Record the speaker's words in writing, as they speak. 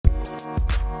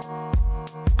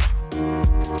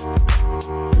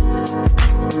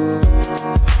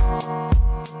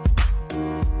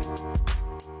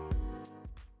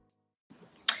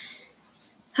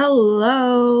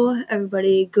Hello,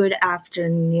 everybody. Good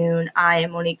afternoon. I am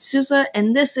Monique Souza,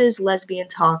 and this is Lesbian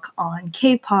Talk on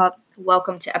K-pop.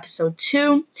 Welcome to episode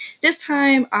 2. This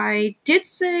time, I did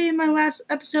say in my last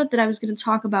episode that I was going to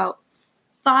talk about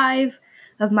 5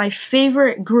 of my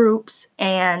favorite groups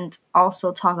and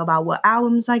also talk about what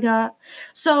albums I got.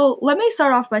 So let me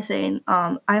start off by saying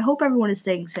I hope everyone is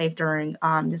staying safe during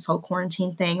this whole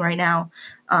quarantine thing right now.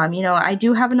 I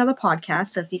do have another podcast,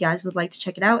 so if you guys would like to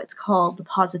check it out, it's called the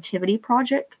Positivity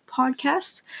Project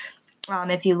Podcast.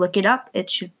 If you look it up, it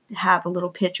should have a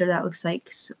little picture that looks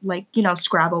like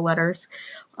Scrabble letters.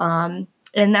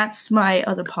 And that's my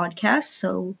other podcast,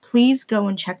 so please go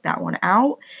and check that one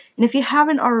out. And if you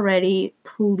haven't already,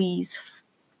 please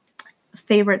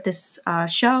favorite this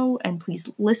show, and please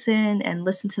listen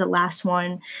to the last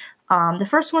one. The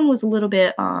first one was a little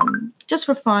bit just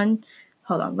for fun.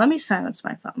 Hold on, let me silence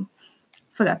my phone.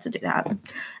 Forgot to do that.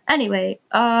 Anyway,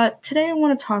 today I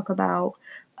want to talk about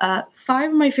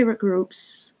 5 of my favorite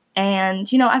groups. And,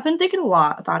 I've been thinking a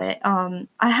lot about it. I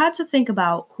had to think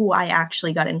about who I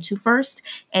actually got into first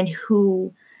and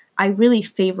who I really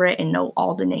favorite and know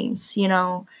all the names,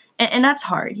 And that's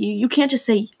hard. You can't just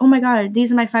say, oh my God,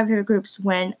 these are my 5 favorite groups,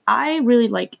 when I really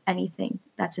like anything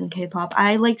that's in K-pop.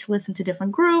 I like to listen to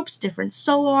different groups, different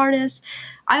solo artists.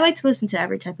 I like to listen to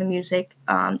every type of music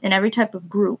and every type of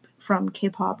group from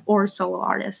K-pop or solo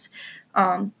artists.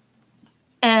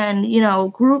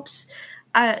 Groups...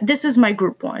 this is my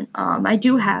group one. I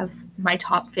do have my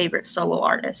top favorite solo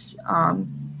artists,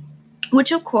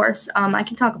 which of course I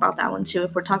can talk about that one too.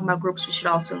 If we're talking about groups, we should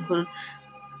also include.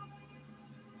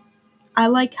 I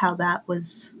like how that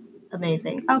was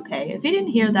amazing. Okay, if you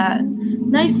didn't hear that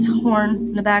nice horn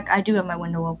in the back, I do have my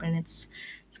window open. It's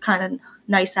kind of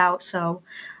nice out. So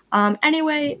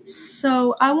anyway,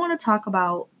 so I want to talk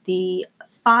about the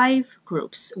 5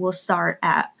 groups. We'll start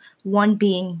at 1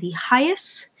 being the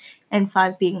highest and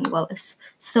 5 being the lowest.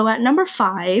 So at number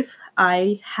 5,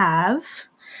 I have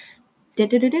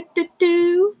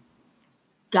GOT7.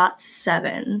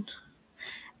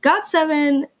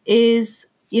 GOT7 is,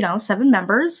 7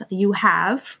 members. You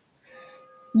have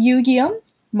Yugyeom,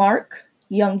 Mark,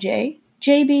 Youngjae,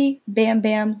 JB, Bam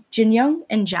Bam, Jinyoung,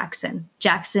 and Jackson.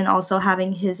 Jackson also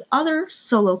having his other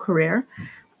solo career.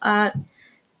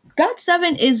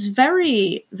 GOT7 is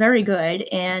very, very good,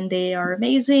 and they are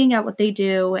amazing at what they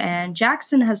do, and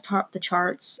Jackson has topped the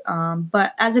charts,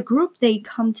 but as a group, they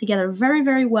come together very,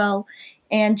 very well,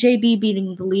 and JB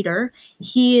being the leader,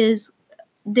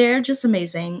 they're just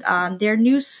amazing. Their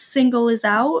new single is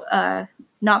out,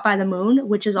 Not by the Moon,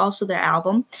 which is also their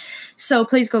album, so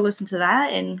please go listen to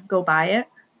that and go buy it.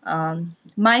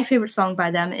 My favorite song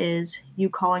by them is You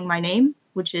Calling My Name,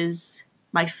 which is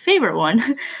my favorite one.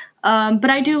 But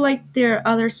I do like their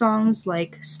other songs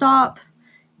like Stop,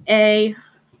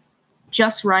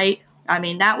 Just Right. I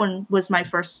mean, that one was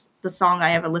the song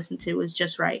I ever listened to was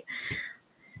Just Right.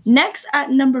 Next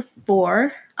at number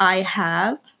 4, I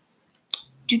have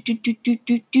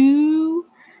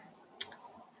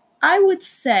I would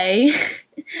say,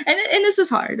 and this is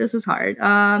hard.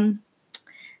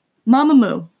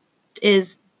 Mamamoo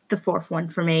is the 4th one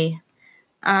for me.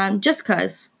 Just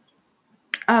because.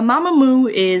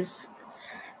 Mamamoo is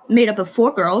made up of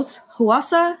 4 girls: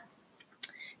 Hwasa,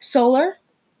 Solar,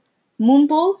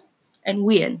 Moonbul, and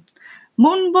Wheein.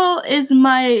 Moonbul is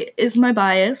my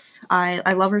bias.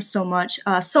 I love her so much.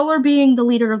 Solar being the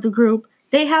leader of the group,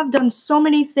 they have done so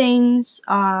many things.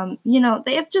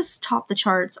 They have just topped the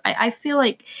charts. I feel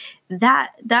like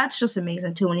that's just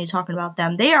amazing too when you're talking about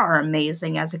them. They are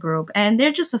amazing as a group, and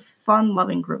they're just a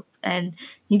fun-loving group, and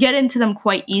you get into them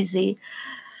quite easy.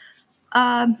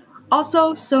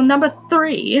 Also, so number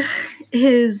 3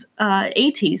 is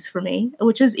ATEEZ for me,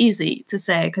 which is easy to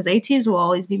say because ATEEZ will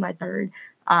always be my 3rd,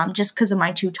 just because of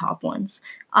my 2 top ones.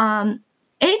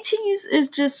 ATEEZ is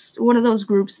just one of those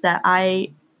groups that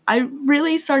I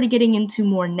really started getting into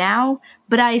more now,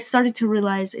 but I started to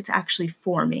realize it's actually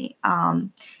for me.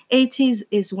 ATEEZ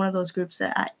is one of those groups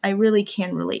that I really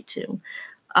can relate to.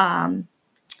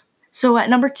 So at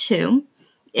number 2,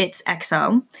 it's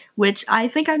EXO, which I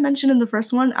think I mentioned in the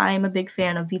first one. I am a big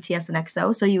fan of BTS and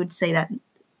EXO, so you would say that,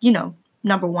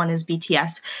 number 1 is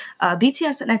BTS.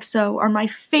 BTS and EXO are my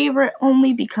favorite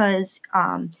only because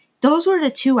those were the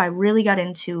 2 I really got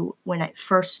into when I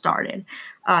first started.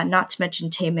 Not to mention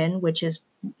Taemin, which is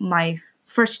my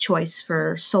first choice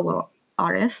for solo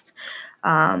artist.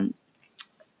 And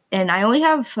I only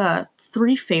have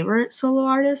 3 favorite solo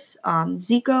artists,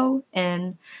 Zico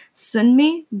and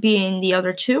Sunmi being the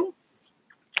other 2.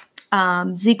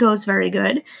 Zico is very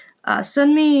good.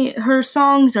 Sunmi, her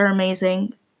songs are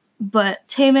amazing, but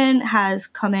Taemin has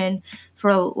come in for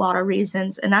a lot of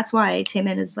reasons, and that's why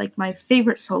Taemin is like my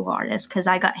favorite solo artist, because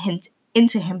I got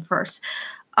into him first.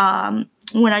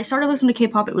 When I started listening to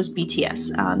K-pop, it was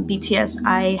BTS. BTS,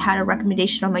 I had a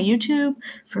recommendation on my YouTube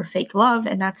for Fake Love,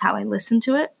 and that's how I listened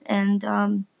to it. And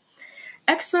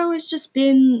EXO has just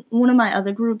been one of my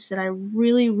other groups that I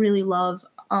really, really love.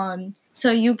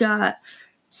 So you got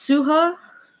Suha,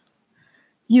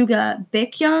 you got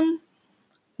Baekhyun,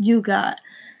 you got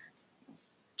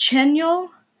Chenyeol,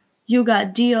 you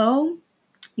got Dio,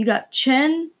 you got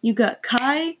Chen, you got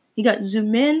Kai, you got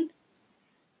Zoomin,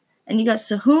 and you got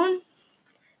Sehun.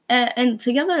 And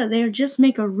together they just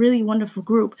make a really wonderful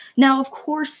group. Now, of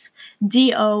course,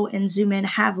 Dio and Zoomin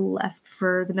have left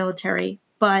for the military,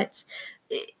 but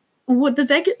what the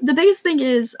biggest thing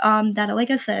is that, like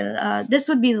I said, this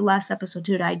would be the last episode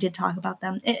too that I did talk about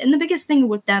them. And the biggest thing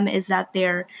with them is that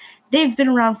they've been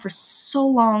around for so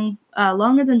long,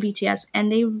 longer than BTS,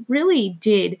 and they really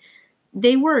did.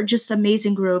 They were just an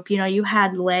amazing group. You know, you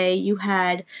had Lay, you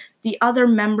had the other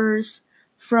members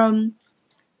from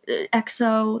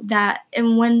EXO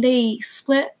and when they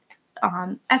split,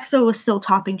 EXO was still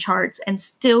topping charts and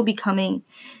still becoming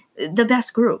the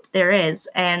best group there is.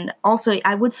 And also,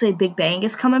 I would say Big Bang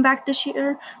is coming back this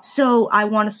year, so I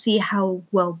want to see how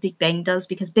well Big Bang does,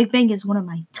 because Big Bang is one of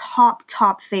my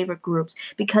top favorite groups,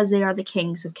 because they are the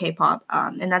kings of K-pop,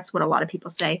 and that's what a lot of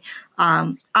people say.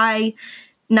 I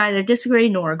neither disagree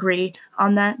nor agree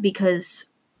on that, because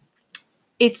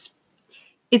it's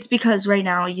because right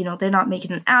now, you know, they're not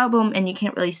making an album, and you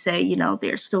can't really say, you know,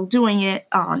 they're still doing it.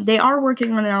 They are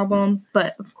working on an album,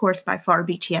 but of course, by far,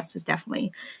 BTS is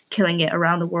definitely killing it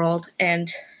around the world.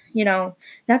 And, you know,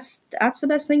 that's the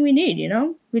best thing we need, you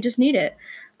know? We just need it.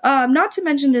 Not to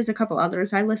mention there's a couple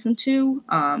others I listen to,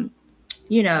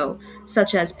 you know,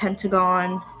 such as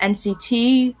Pentagon,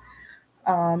 NCT,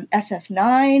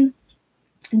 SF9,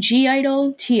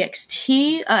 G-Idol,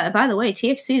 TXT. By the way,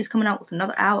 TXT is coming out with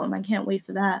another album. I can't wait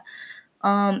for that.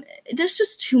 There's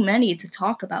just too many to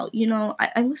talk about. You know,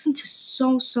 I listen to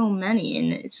so many,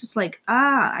 and it's just like,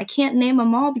 I can't name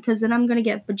them all, because then I'm gonna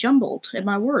get bejumbled in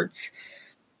my words.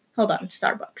 Hold on,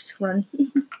 Starbucks. Run.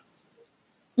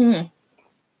 I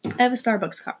have a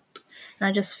Starbucks cup, and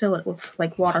I just fill it with,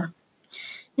 like, water.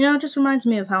 You know, it just reminds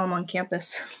me of how I'm on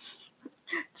campus.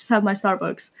 Just have my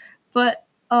Starbucks. But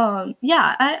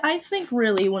yeah, I think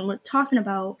really when we're talking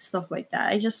about stuff like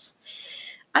that,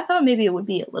 I thought maybe it would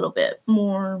be a little bit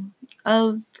more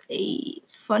of a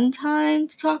fun time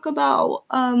to talk about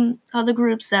other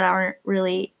groups that aren't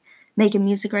really making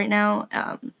music right now.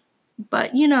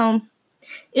 But, you know,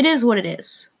 it is what it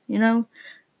is, you know?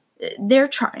 They're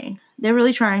trying. They're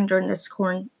really trying during this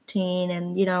quarantine,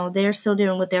 and, you know, they're still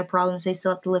dealing with their problems. They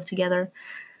still have to live together.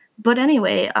 But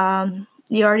anyway,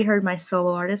 you already heard my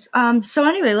solo artist. So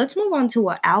anyway, let's move on to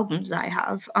what albums I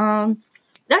have.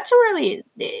 That's really,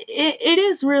 it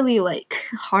is really, like,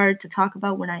 hard to talk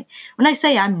about when I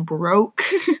say I'm broke.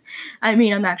 I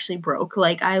mean, I'm actually broke.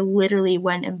 Like, I literally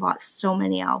went and bought so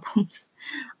many albums.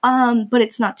 But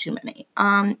it's not too many.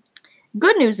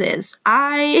 Good news is,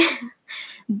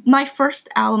 my first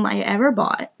album I ever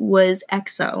bought was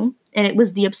EXO, and it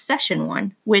was the Obsession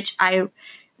one, which I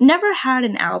never had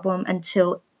an album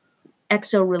until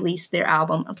EXO released their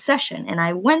album Obsession, and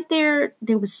I went there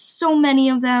was so many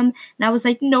of them, and I was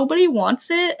like, nobody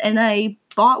wants it, and I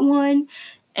bought one,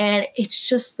 and it's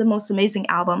just the most amazing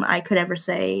album I could ever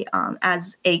say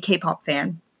as a K-pop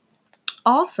fan.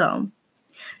 Also,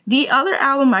 the other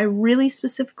album I really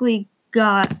specifically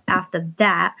got after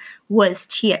that was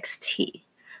TXT.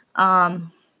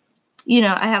 You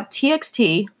know, I have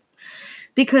TXT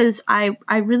because I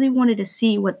really wanted to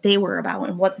see what they were about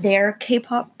and what their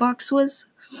K-pop box was.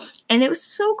 And it was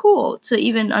so cool to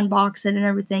even unbox it and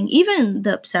everything. Even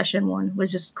the Obsession one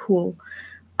was just cool.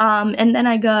 And then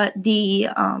I got the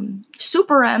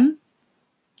Super M,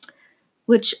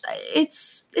 which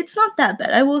it's not that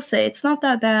bad. I will say it's not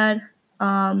that bad.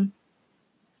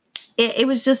 It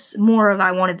was just more of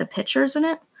I wanted the pictures in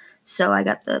it. So I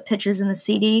got the pictures in the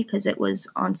CD because it was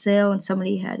on sale and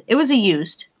somebody had... It was a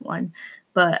used one,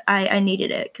 but I needed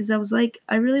it because I was like,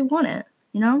 I really want it,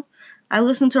 you know? I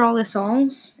listened to all the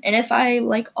songs, and if I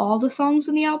like all the songs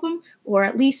in the album, or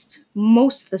at least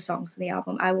most of the songs in the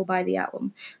album, I will buy the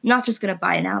album. I'm not just going to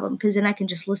buy an album because then I can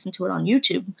just listen to it on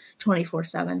YouTube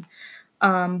 24/7.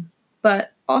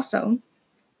 But also,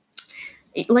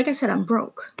 like I said, I'm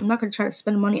broke. I'm not going to try to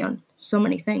spend money on so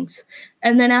many things.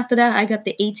 And then after that, I got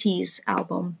the ATEEZ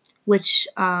album, which,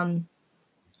 I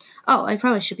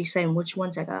probably should be saying which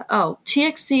ones I got. Oh,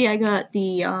 TXT, I got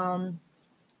the,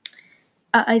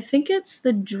 I think it's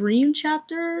the Dream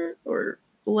Chapter, or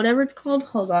whatever it's called.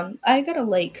 Hold on. I gotta,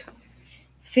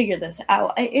 figure this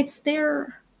out. It's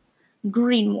their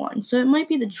green one, so it might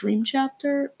be the Dream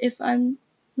Chapter if I'm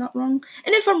not wrong.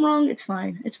 And if I'm wrong, it's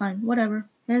fine. It's fine. Whatever.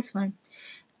 That's fine.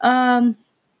 Then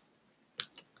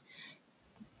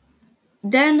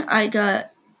I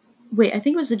got, I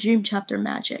think it was the Dream Chapter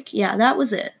Magic. Yeah, that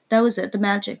was it. The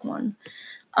Magic one.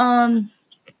 I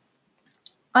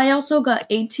also got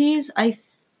ATEEZ. I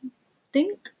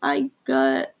think I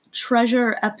got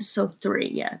Treasure Episode 3.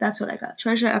 Yeah, that's what I got.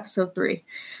 Treasure Episode 3.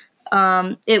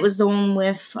 It was the one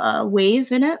with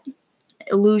Wave in it.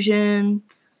 Illusion,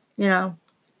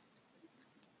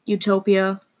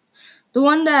 Utopia. The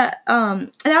one that,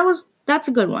 that's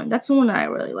a good one. That's the one that I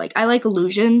really like. I like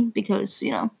Illusion because,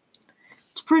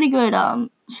 it's a pretty good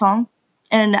song.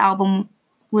 And the album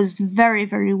was very,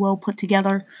 very well put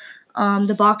together.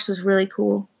 The box was really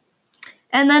cool.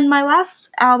 And then my last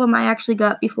album I actually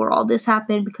got before all this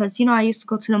happened because, I used to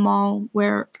go to the mall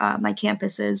where my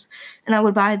campus is, and I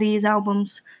would buy these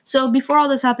albums. So before all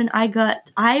this happened,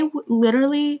 I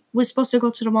literally was supposed to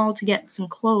go to the mall to get some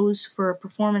clothes for a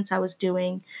performance I was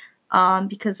doing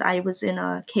because I was in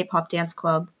a K-pop dance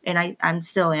club, and I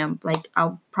still am. Like,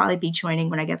 I'll probably be joining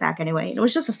when I get back anyway. It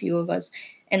was just a few of us,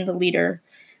 and the leader,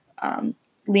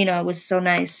 Lena, was so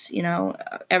nice,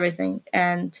 everything.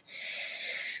 And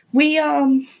we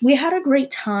had a great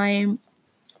time,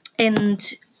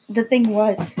 and the thing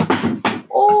was,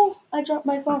 I dropped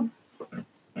my phone.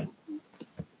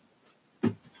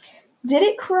 Did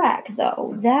it crack,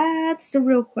 though? That's the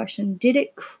real question. Did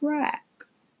it crack?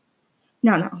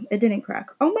 No, it didn't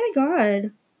crack. Oh my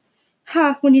god.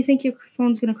 When you think your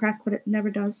phone's gonna crack, but it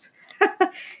never does.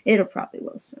 It'll probably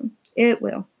will soon. It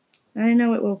will. I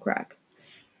know it will crack.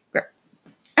 Great.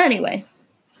 Anyway.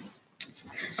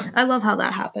 I love how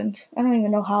that happened. I don't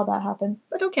even know how that happened,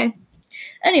 but okay.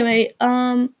 Anyway,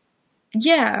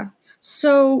 yeah.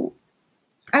 So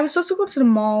I was supposed to go to the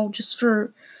mall just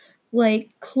for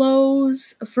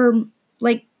clothes, for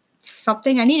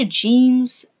something. I needed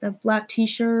jeans, a black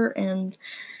t-shirt, and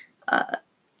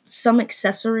some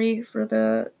accessory for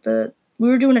the we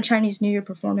were doing a Chinese New Year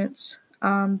performance.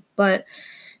 But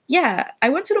yeah, I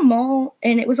went to the mall,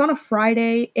 and it was on a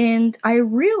Friday, and I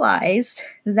realized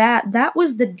that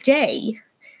was the day.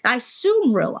 I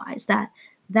soon realized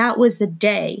that was the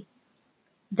day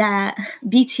that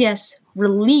BTS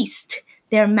released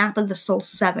their Map of the Soul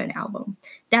 7 album.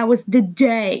 That was the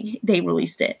day they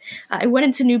released it. I went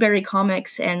into Newberry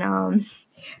Comics, and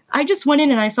I just went in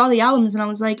and I saw the albums, and I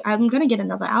was like, I'm going to get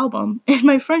another album. And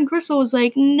my friend Crystal was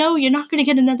like, no, you're not going to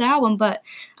get another album. But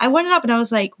I went up and I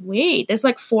was like, wait, there's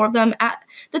 4 of them. At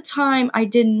the time, I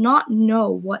did not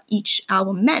know what each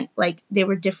album meant. They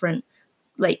were different.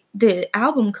 The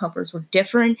album covers were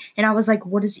different, and I was like,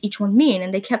 what does each one mean?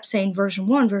 And they kept saying version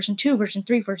 1, version 2, version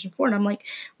 3, version 4, and I'm like,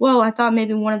 well, I thought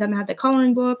maybe one of them had the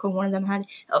coloring book, or one of them had,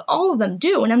 all of them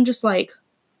do, and I'm just like,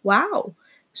 wow.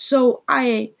 So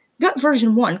I got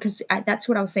version 1, because that's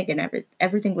what I was thinking,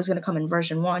 everything was going to come in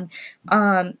version 1.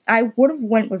 I would have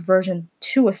went with version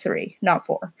 2 or 3, not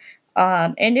 4.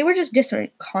 And they were just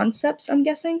different concepts, I'm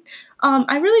guessing.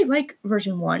 I really like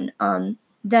version 1.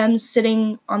 Them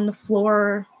sitting on the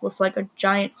floor with a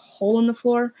giant hole in the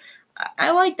floor. I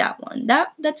like that one.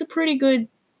 That's a pretty good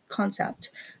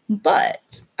concept.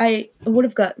 But I would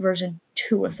have got version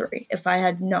 2 or 3 if I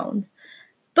had known.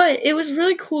 But it was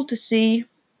really cool to see.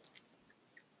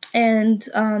 And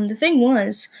the thing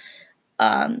was,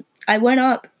 I went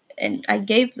up and I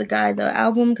gave the guy the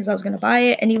album because I was going to buy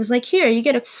it. And he was like, here, you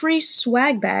get a free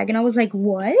swag bag. And I was like,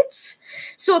 what?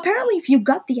 So apparently if you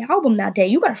got the album that day,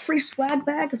 you got a free swag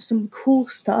bag of some cool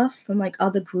stuff from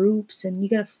other groups. And you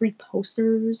got free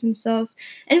posters and stuff.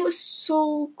 And it was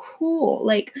so cool.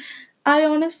 I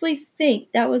honestly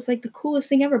think that was the coolest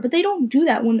thing ever. But they don't do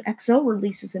that when EXO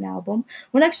releases an album.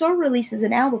 When EXO releases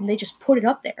an album, they just put it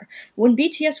up there. When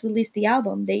BTS released the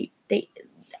album, they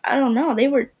I don't know,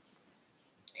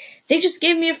 they just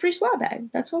gave me a free swag bag.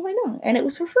 That's all I know. And it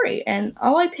was for free. And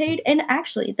all I paid, and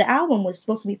actually, the album was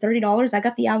supposed to be $30. I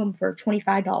got the album for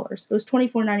 $25. It was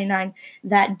 $24.99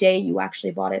 that day you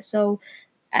actually bought it. So,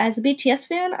 as a BTS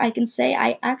fan, I can say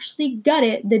I actually got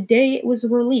it the day it was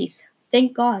released.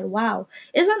 Thank God. Wow.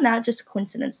 Isn't that just a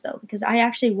coincidence, though? Because I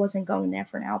actually wasn't going there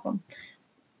for an album.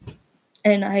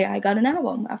 And I got an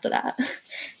album after that.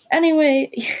 Anyway,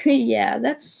 yeah,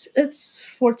 it's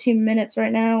 14 minutes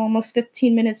right now, almost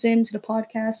 15 minutes into the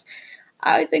podcast.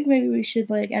 I think maybe we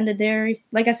should end it there.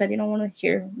 Like I said, you don't want to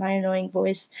hear my annoying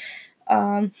voice.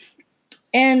 And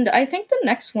I think the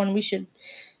next one we should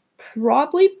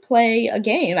probably play a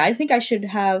game. I think I should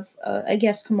have a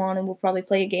guest come on and we'll probably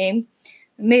play a game.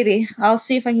 Maybe. I'll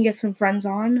see if I can get some friends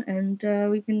on and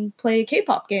we can play a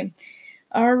K-pop game.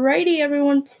 Alrighty,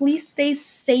 everyone, please stay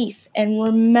safe and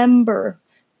remember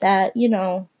that,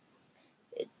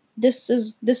 this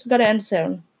is gonna end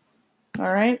soon.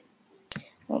 Alright?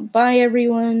 Well, bye,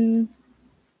 everyone.